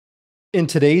In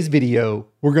today's video,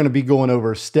 we're going to be going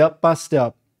over step by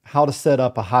step how to set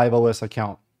up a HIVEOS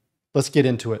account. Let's get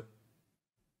into it.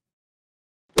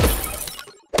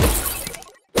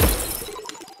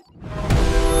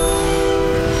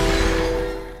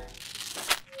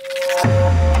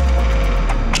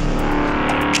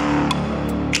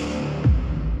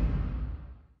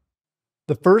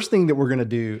 The first thing that we're going to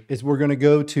do is we're going to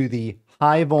go to the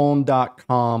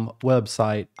HIVEON.com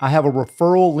website. I have a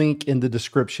referral link in the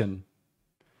description.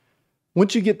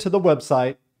 Once you get to the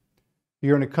website,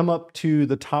 you're going to come up to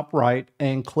the top right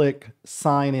and click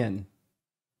Sign In.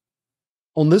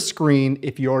 On this screen,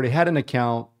 if you already had an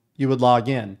account, you would log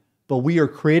in. But we are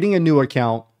creating a new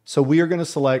account, so we are going to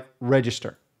select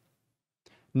Register.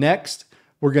 Next,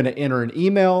 we're going to enter an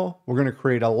email. We're going to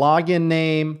create a login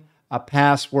name, a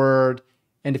password,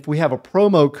 and if we have a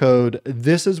promo code,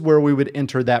 this is where we would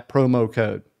enter that promo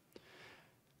code.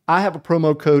 I have a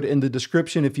promo code in the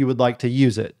description if you would like to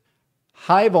use it.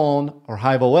 HIVEON or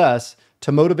HIVEOS,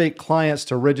 to motivate clients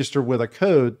to register with a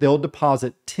code, they'll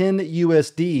deposit 10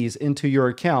 USDs into your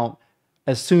account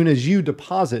as soon as you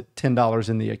deposit $10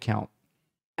 in the account.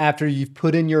 After you've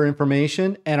put in your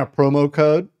information and a promo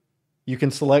code, you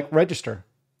can select Register.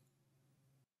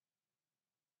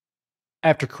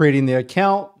 After creating the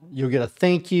account, you'll get a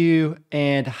thank you,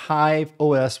 and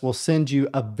HIVEOS will send you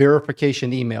a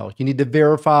verification email. You need to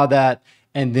verify that,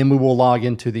 and then we will log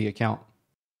into the account.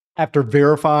 After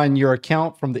verifying your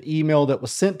account from the email that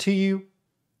was sent to you,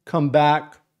 come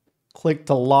back, click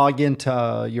to log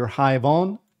into your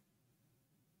HIVEON,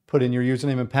 put in your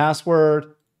username and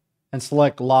password, and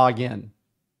select Login.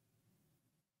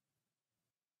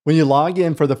 When you log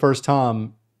in for the first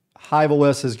time,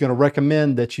 HIVEOS is going to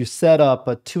recommend that you set up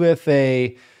a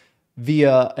 2FA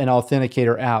via an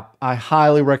authenticator app. I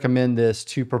highly recommend this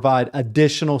to provide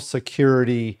additional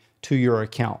security to your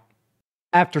account.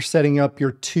 After setting up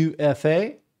your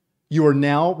 2FA, you are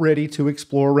now ready to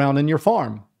explore around in your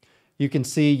farm. You can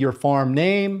see your farm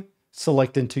name,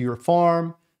 select into your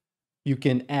farm. You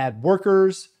can add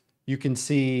workers. You can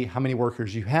see how many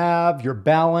workers you have, your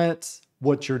balance,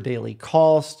 what's your daily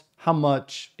cost, how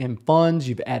much in funds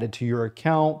you've added to your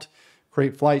account,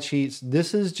 create flight sheets.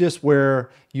 This is just where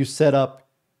you set up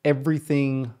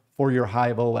everything for your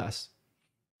HIVEOS.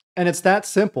 And it's that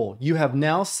simple. You have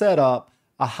now set up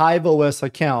a HIVEOS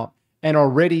account and are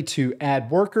ready to add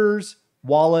workers,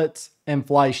 wallets, and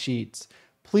fly sheets.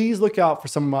 Please look out for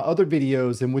some of my other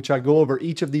videos in which I go over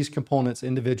each of these components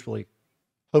individually.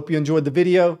 Hope you enjoyed the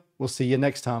video. We'll see you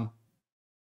next time.